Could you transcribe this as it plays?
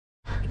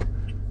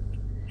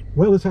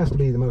Well, this has to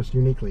be the most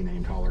uniquely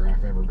named holler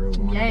I've ever drove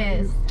on.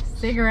 Yes,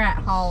 Cigarette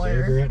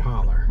Holler. Cigarette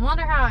Holler.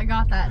 Wonder how it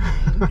got that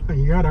name.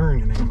 You gotta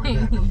earn a name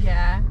like that.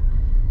 Yeah.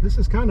 This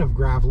is kind of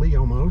gravelly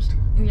almost.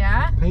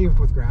 Yeah. Paved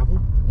with gravel.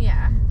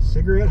 Yeah.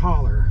 Cigarette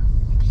Holler.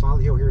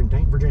 Solid Hill here in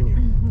Dayton, Virginia.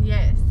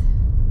 Yes.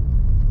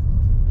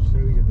 Show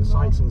you the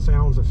sights and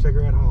sounds of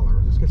Cigarette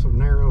Holler. This gets so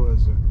narrow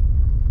as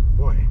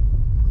boy.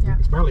 Yep.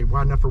 It's barely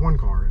wide enough for one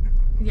car, isn't it?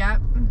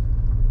 Yep.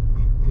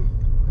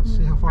 Let's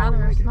see how far we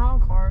Rather make a small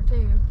car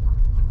too.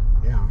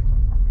 Yeah.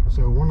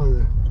 So one of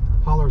the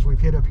hollers we've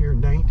hit up here in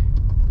Dayton,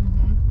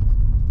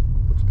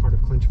 which is part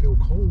of Clinchfield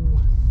Coal.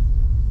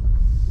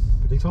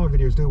 But these holler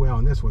videos do well,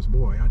 and this was,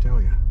 boy, I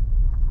tell you,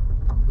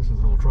 this is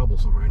a little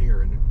troublesome right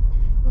here, isn't it?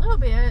 A little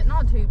bit,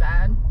 not too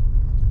bad.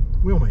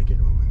 We'll make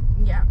it, won't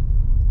we? Yeah.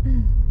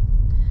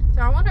 So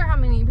I wonder how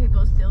many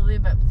people still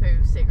live up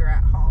through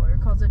Cigarette Holler,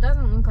 because it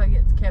doesn't look like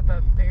it's kept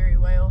up very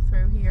well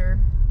through here.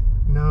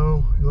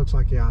 No, it looks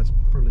like, yeah, it's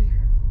probably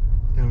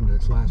down to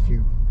its last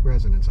few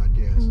residents, I'd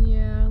guess.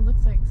 Yeah, it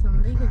looks like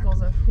some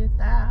vehicles have hit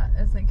that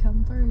as they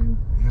come through.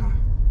 Yeah.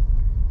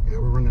 Yeah,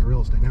 we're running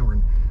real estate now.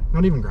 We're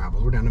not even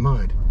gravel, we're down to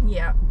mud.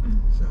 Yeah.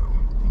 So,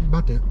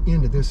 about the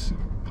end of this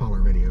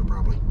holler video,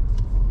 probably.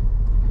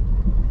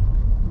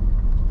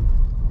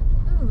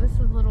 Ooh, this is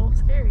a little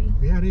scary.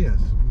 Yeah, it is.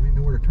 We ain't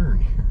know where to turn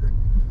here.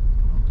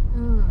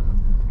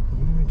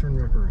 Let me turn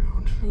back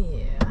around.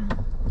 Yeah.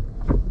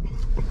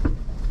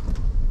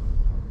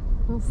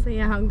 We'll see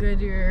how good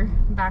your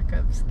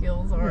backup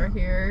skills are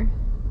here.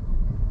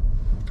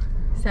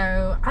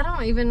 So, I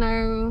don't even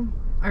know,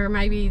 or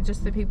maybe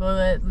just the people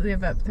that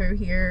live up through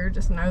here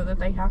just know that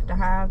they have to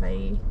have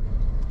a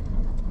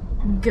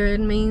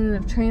good means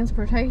of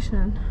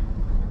transportation.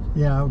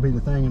 Yeah, that would be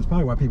the thing. It's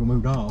probably why people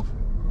moved off,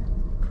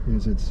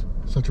 is it's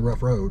such a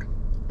rough road.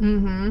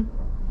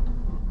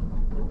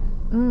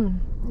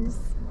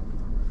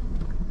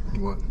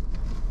 What?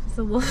 It's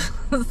a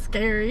little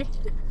scary.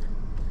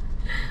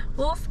 A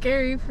little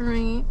scary for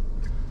me.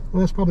 Well,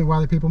 that's probably why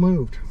the people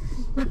moved.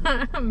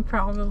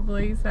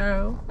 Probably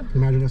so.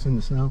 Imagine us in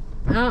the snow.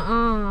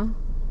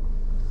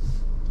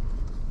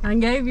 I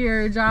gave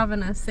you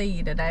driving a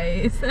C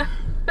today, so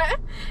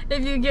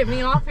if you get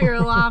me off here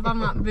alive, I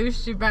might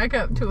boost you back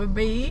up to a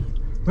B.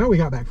 Well, we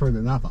got back further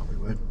than I thought we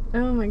would.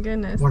 Oh my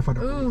goodness. What if I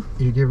don't?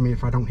 You give me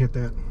if I don't hit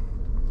that?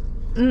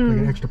 I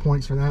get extra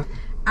points for that?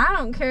 I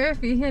don't care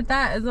if you hit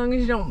that as long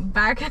as you don't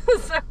back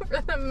us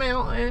over the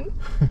mountain.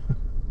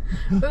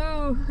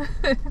 Ooh.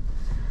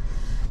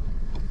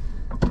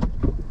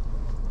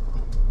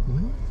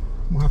 Well,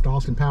 we'll have to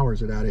Austin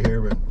Powers it out of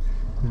here, but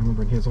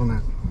remembering his on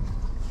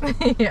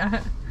that.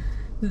 Yeah.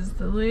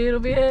 Just a little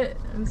bit.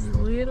 Just a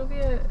little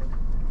bit.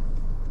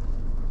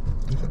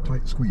 That's a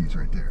tight squeeze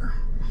right there.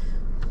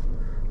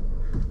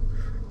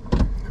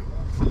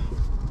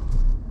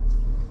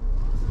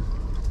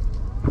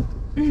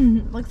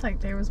 Looks like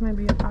there was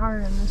maybe a fire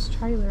in this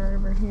trailer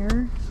over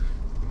here.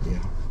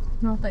 Yeah.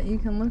 Not that you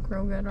can look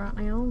real good right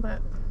now,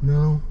 but...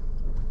 No.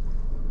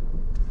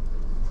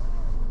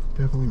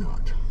 Definitely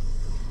not.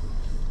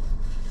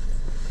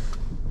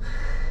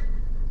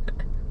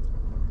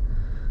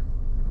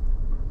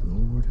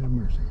 Lord have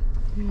mercy.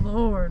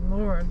 Lord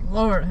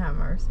have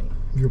mercy.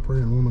 You're a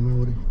praying woman,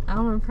 Melody?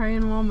 I'm a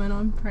praying woman.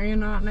 I'm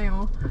praying right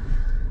now.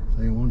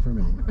 Say one for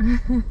me.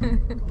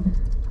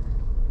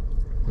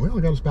 Well,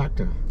 it got us back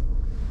to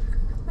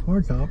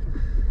hardtop.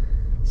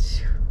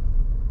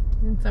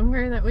 And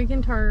somewhere that we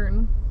can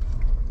turn.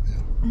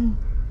 Yeah.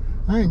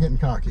 I ain't getting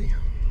cocky.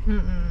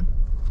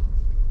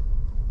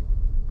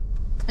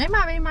 It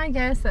might be my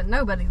guess that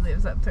nobody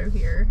lives up through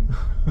here.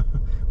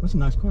 That's a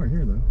nice car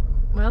here, though.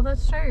 Well,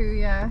 that's true,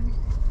 yeah.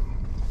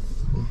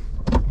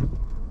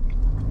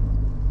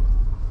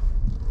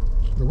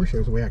 I wish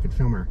there was a way I could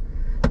film our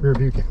rear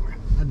view camera.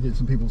 I'd get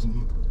some people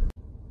some...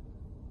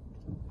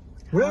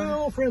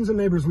 Well, friends and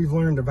neighbors, we've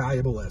learned a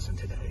valuable lesson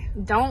today.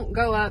 Don't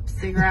go up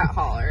Cigarette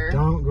Holler.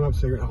 Don't go up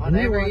Cigarette Holler.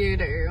 Whatever you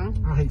do.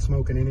 I hate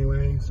smoking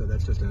anyway, so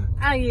that's just a...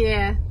 Oh,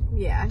 yeah.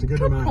 Yeah. It's a good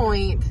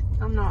point.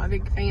 I'm not a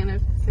big fan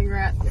of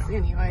cigarettes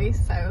anyway,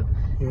 so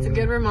it's a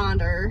good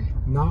reminder.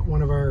 Not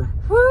one of our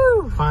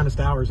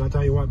finest hours. I'll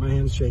tell you what, my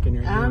hand's shaking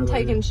right now. I'm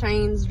taking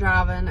Shane's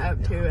driving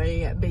up to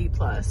a B+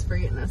 for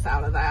getting us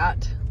out of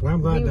that. Well,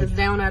 I'm glad he was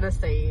down at a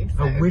C.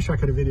 So. I wish I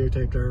could have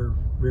videotaped our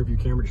rear view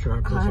camera to show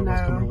how close I was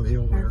coming over the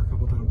hill there a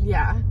couple times.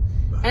 Yeah.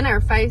 But. And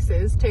our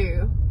faces,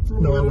 too.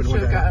 No, I wouldn't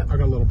want that. I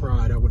got a little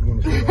pride. I wouldn't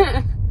want to show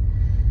that.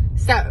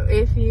 So,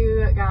 if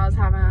you guys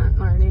haven't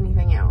learned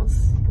anything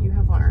else, you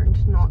have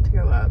learned not to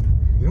go up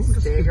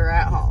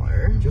Cigarette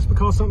Holler. Just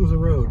because something's a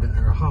road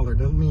or a holler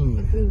doesn't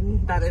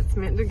mean that it's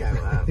meant to go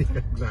up.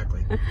 Yeah,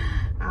 exactly.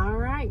 All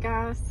right,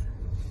 guys.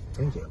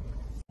 Thank you.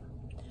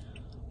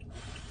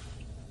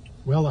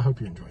 Well, I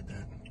hope you enjoyed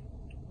that.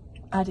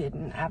 I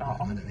didn't at all.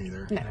 I didn't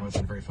either. No. It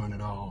wasn't very fun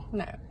at all.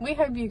 No. We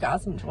hope you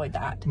guys enjoyed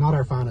that. Not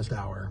our finest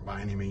hour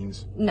by any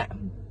means. No.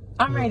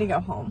 I'm ready to go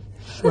home.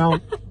 Well,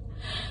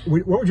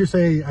 what would you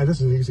say?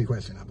 This is an easy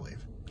question, I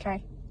believe.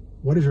 Okay.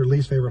 What is your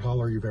least favorite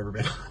holler you've ever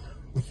been on?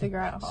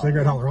 Cigarette Holler.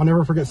 Cigarette Holler. I'll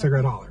never forget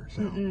Cigarette Holler.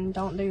 So.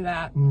 Don't do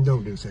that.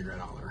 Don't do Cigarette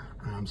Holler.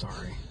 I'm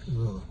sorry.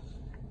 Ugh.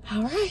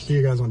 All right. See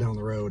you guys on down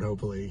the road,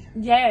 hopefully.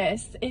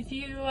 Yes. If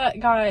you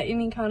got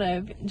any kind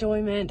of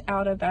enjoyment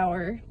out of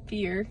our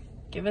beer,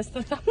 give us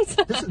the thumbs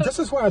up. This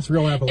is why it's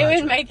real Appalachia. It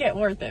would make it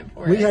worth it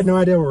for us. We had no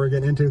idea what we were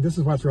getting into. This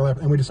is why it's real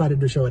Appalachia. And we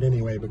decided to show it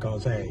anyway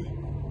because, hey,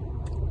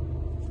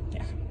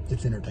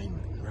 it's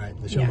entertainment, right?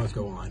 The show must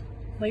go on.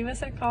 Leave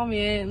us a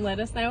comment and let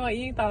us know what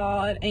you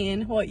thought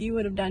and what you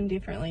would have done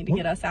differently to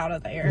get us out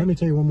of there. Let me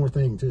tell you one more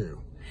thing,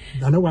 too.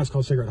 I know why it's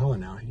called Cigarette Holler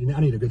now. I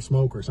need a good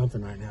smoke or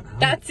something right now.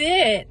 That's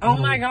it. Oh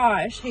my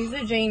gosh. He's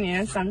a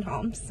genius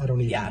sometimes. I don't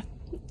need Yeah.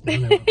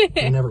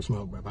 I never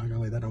smoke, but by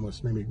golly, that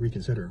almost made me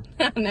reconsider.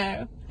 I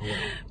know. Oh,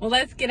 Well,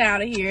 let's get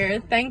out of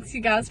here. Thanks,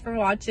 you guys, for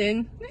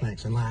watching.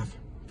 thanks, and laugh.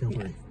 Feel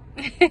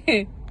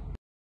free.